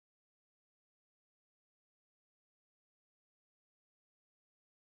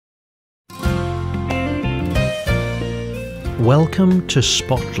Welcome to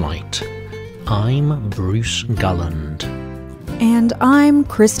Spotlight. I'm Bruce Gulland. And I'm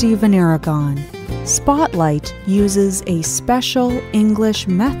Christy VanArragon. Spotlight uses a special English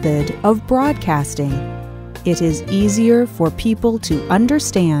method of broadcasting. It is easier for people to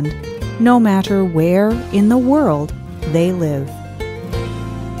understand no matter where in the world they live.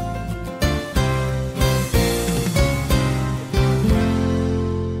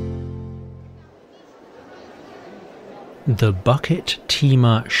 The Bukit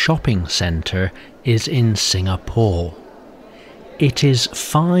Timah Shopping Centre is in Singapore. It is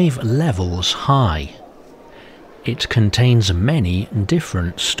 5 levels high. It contains many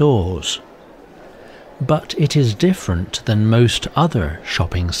different stores. But it is different than most other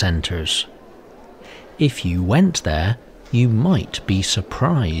shopping centres. If you went there, you might be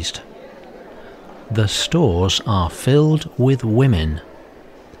surprised. The stores are filled with women.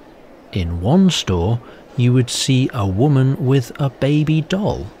 In one store, you would see a woman with a baby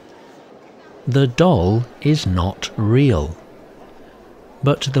doll. The doll is not real,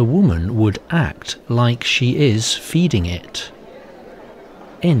 but the woman would act like she is feeding it.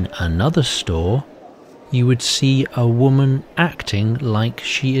 In another store, you would see a woman acting like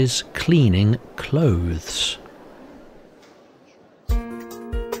she is cleaning clothes.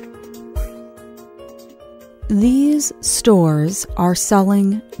 These stores are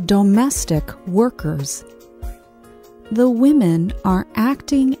selling domestic workers. The women are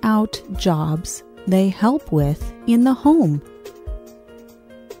acting out jobs they help with in the home.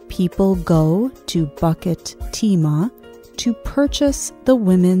 People go to Bukit Timah to purchase the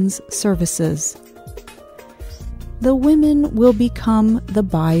women's services. The women will become the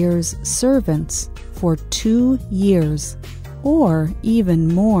buyer's servants for 2 years, or even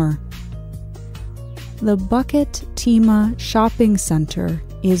more. The Bukit Timah Shopping Centre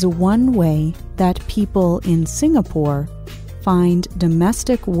is one way that people in Singapore find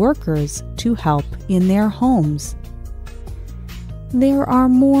domestic workers to help in their homes. There are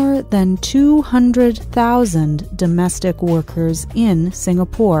more than 200,000 domestic workers in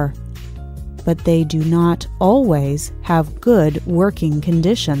Singapore, but they do not always have good working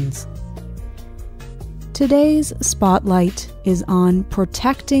conditions. Today's spotlight is on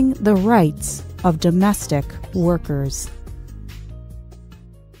protecting the rights of domestic workers.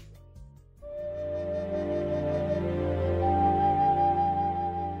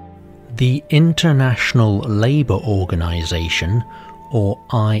 The International Labour Organization, or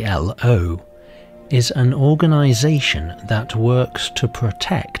ILO, is an organization that works to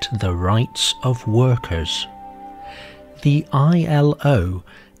protect the rights of workers. The ILO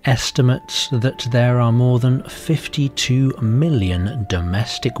estimates that there are more than 52 million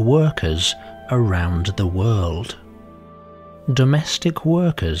domestic workers around the world. Domestic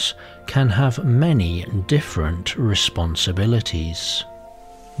workers can have many different responsibilities.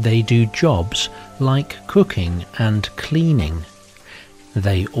 They do jobs like cooking and cleaning.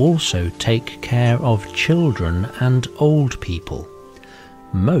 They also take care of children and old people.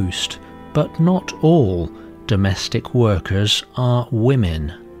 Most, but not all, domestic workers are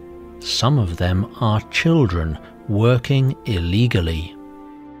women. Some of them are children working illegally.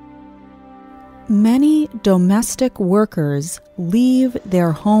 Many domestic workers leave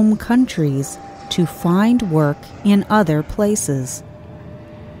their home countries to find work in other places.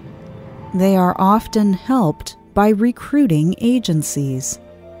 They are often helped by recruiting agencies.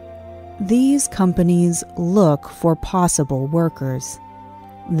 These companies look for possible workers.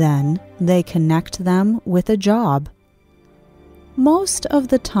 Then they connect them with a job. Most of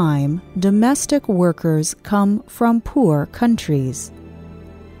the time, domestic workers come from poor countries.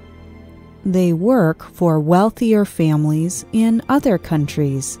 They work for wealthier families in other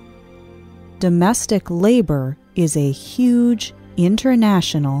countries. Domestic labor is a huge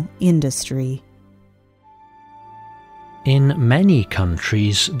international industry. In many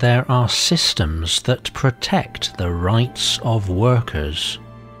countries, there are systems that protect the rights of workers.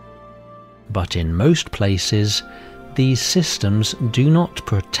 But in most places, these systems do not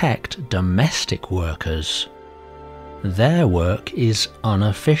protect domestic workers. Their work is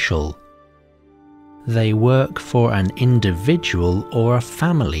unofficial. They work for an individual or a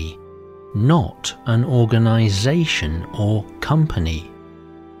family, not an organization or company.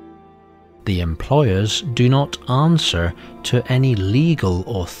 The employers do not answer to any legal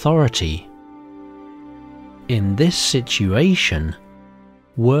authority. In this situation,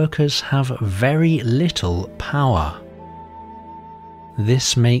 workers have very little power.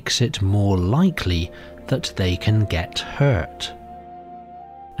 This makes it more likely that they can get hurt.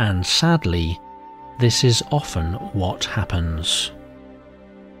 And sadly, this is often what happens.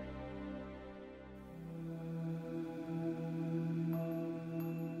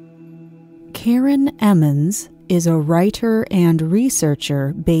 Karen Emmons is a writer and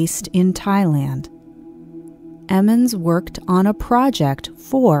researcher based in Thailand. Emmons worked on a project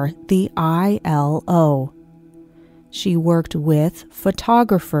for the ILO. She worked with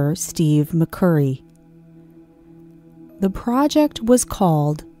photographer Steve McCurry. The project was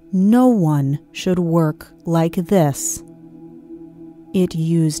called No One Should Work Like This. It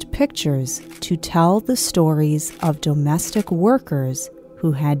used pictures to tell the stories of domestic workers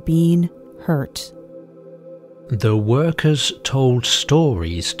who had been hurt. The workers told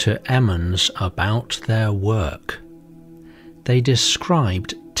stories to Emmons about their work. They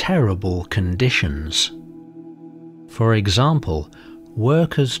described terrible conditions. For example,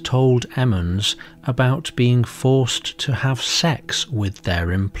 workers told Emmons about being forced to have sex with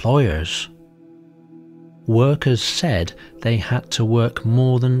their employers. Workers said they had to work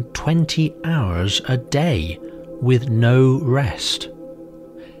more than 20 hours a day with no rest.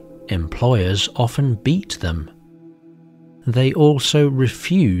 Employers often beat them. They also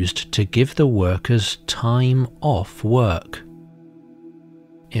refused to give the workers time off work.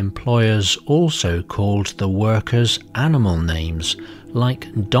 Employers also called the workers animal names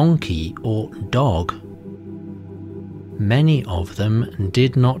like donkey or dog. Many of them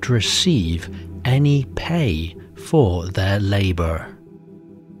did not receive any pay for their labor.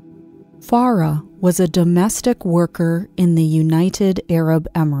 Farah was a domestic worker in the United Arab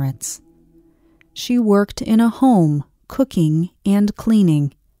Emirates. She worked in a home cooking and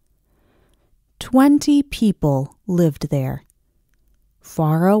cleaning. 20 people lived there.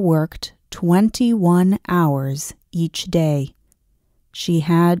 Farah worked 21 hours each day. She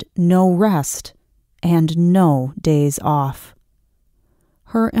had no rest and no days off.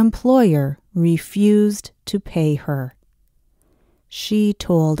 Her employer refused to pay her. She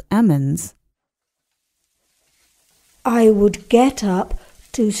told Emmons, "I would get up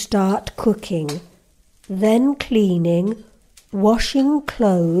to start cooking, then cleaning, washing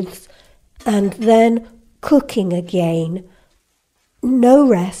clothes, and then cooking again. No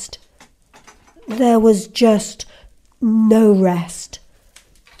rest. There was just no rest.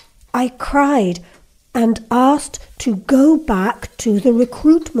 I cried and asked to go back to the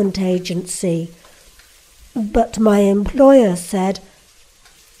recruitment agency, but my employer said,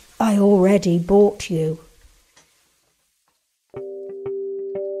 'I already bought you.'"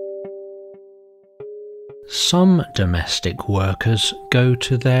 Some domestic workers go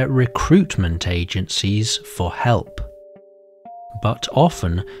to their recruitment agencies for help. But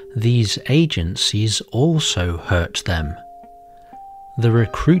often these agencies also hurt them. The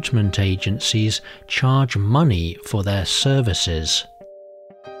recruitment agencies charge money for their services.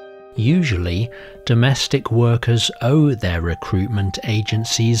 Usually, domestic workers owe their recruitment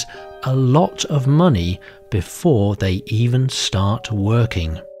agencies a lot of money before they even start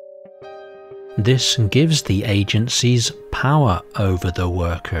working. This gives the agencies power over the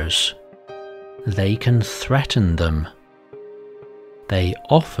workers. They can threaten them. They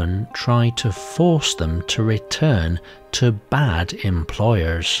often try to force them to return to bad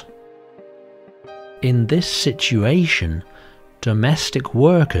employers. In this situation, domestic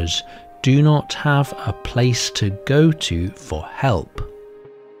workers do not have a place to go to for help.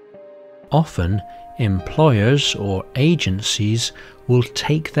 Often, employers or agencies will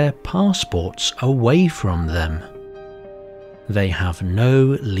take their passports away from them. They have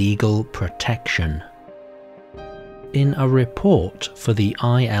no legal protection. In a report for the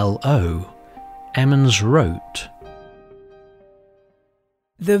ILO, Emmons wrote,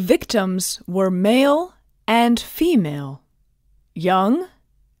 "The victims were male and female, young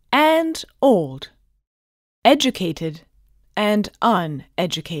and old, educated and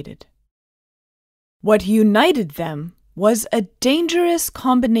uneducated. What united them was a dangerous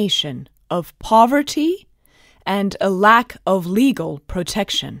combination of poverty and a lack of legal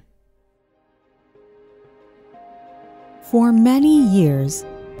protection." For many years,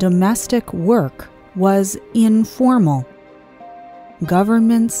 domestic work was informal.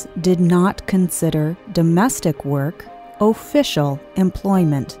 Governments did not consider domestic work official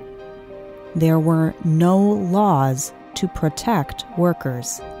employment. There were no laws to protect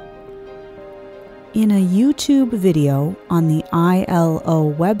workers. In a YouTube video on the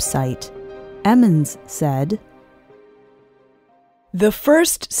ILO website, Emmons said, "The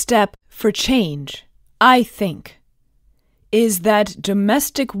first step for change, I think, is that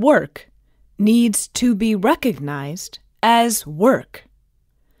domestic work needs to be recognized as work.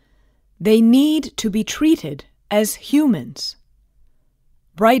 They need to be treated as humans.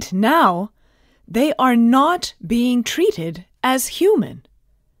 Right now, they are not being treated as human.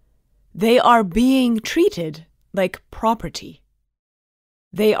 They are being treated like property."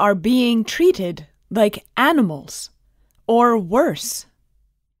 They are being treated like animals, or worse.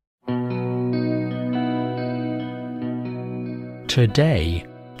 Today,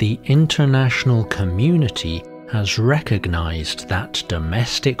 the international community has recognized that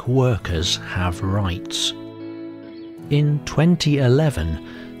domestic workers have rights. In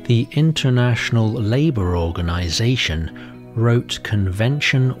 2011, the International Labour Organization wrote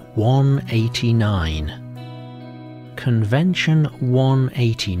Convention 189. Convention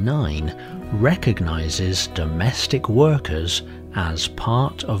 189 recognizes domestic workers as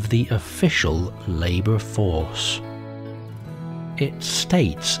part of the official labour force. It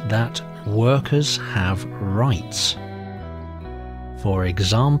states that workers have rights. For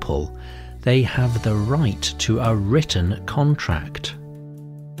example, they have the right to a written contract.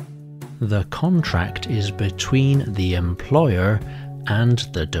 The contract is between the employer and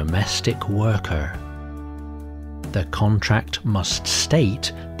the domestic worker. The contract must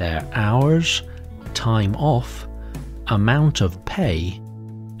state their hours, time off, amount of pay,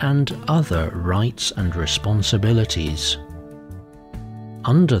 and other rights and responsibilities.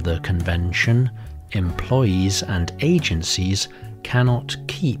 Under the convention, employees and agencies cannot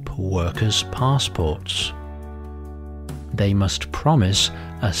keep workers' passports. They must promise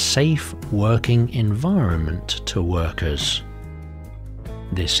a safe working environment to workers.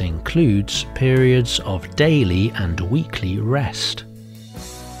 This includes periods of daily and weekly rest.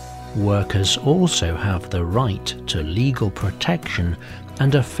 Workers also have the right to legal protection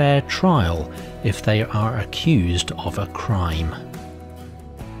and a fair trial if they are accused of a crime.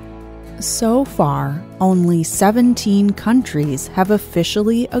 So far, only 17 countries have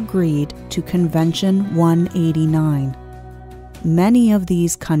officially agreed to Convention 189. Many of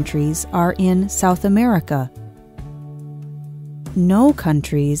these countries are in South America. No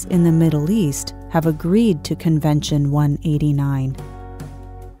countries in the Middle East have agreed to Convention 189.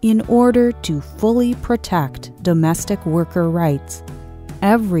 In order to fully protect domestic worker rights,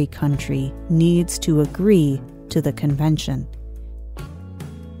 every country needs to agree to the convention.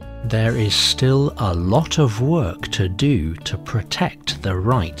 There is still a lot of work to do to protect the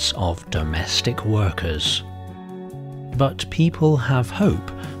rights of domestic workers. But people have hope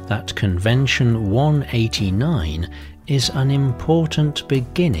that Convention 189 is an important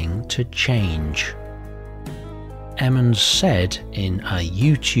beginning to change. Emmons said in a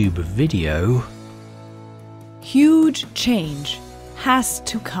YouTube video, Huge change has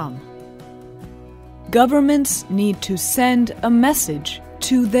to come. Governments need to send a message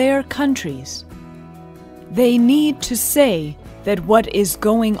to their countries. They need to say that what is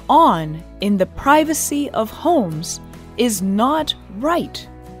going on in the privacy of homes is not right.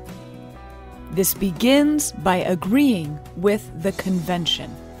 This begins by agreeing with the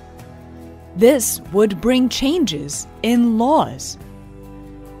convention. This would bring changes in laws.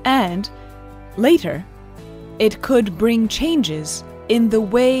 And later, it could bring changes in the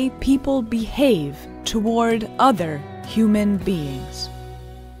way people behave toward other human beings.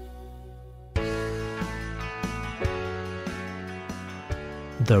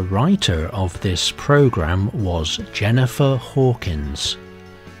 The writer of this program was Jennifer Hawkins.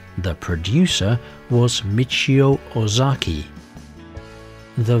 The producer was Michio Ozaki.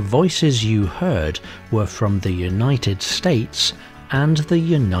 The voices you heard were from the United States and the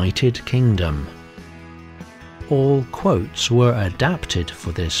United Kingdom. All quotes were adapted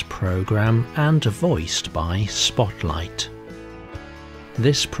for this program and voiced by Spotlight.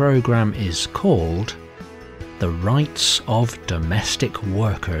 This program is called The Rights of Domestic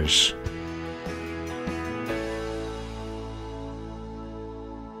Workers.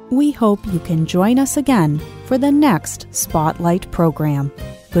 We hope you can join us again for the next Spotlight program.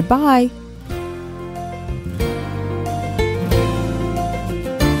 Goodbye.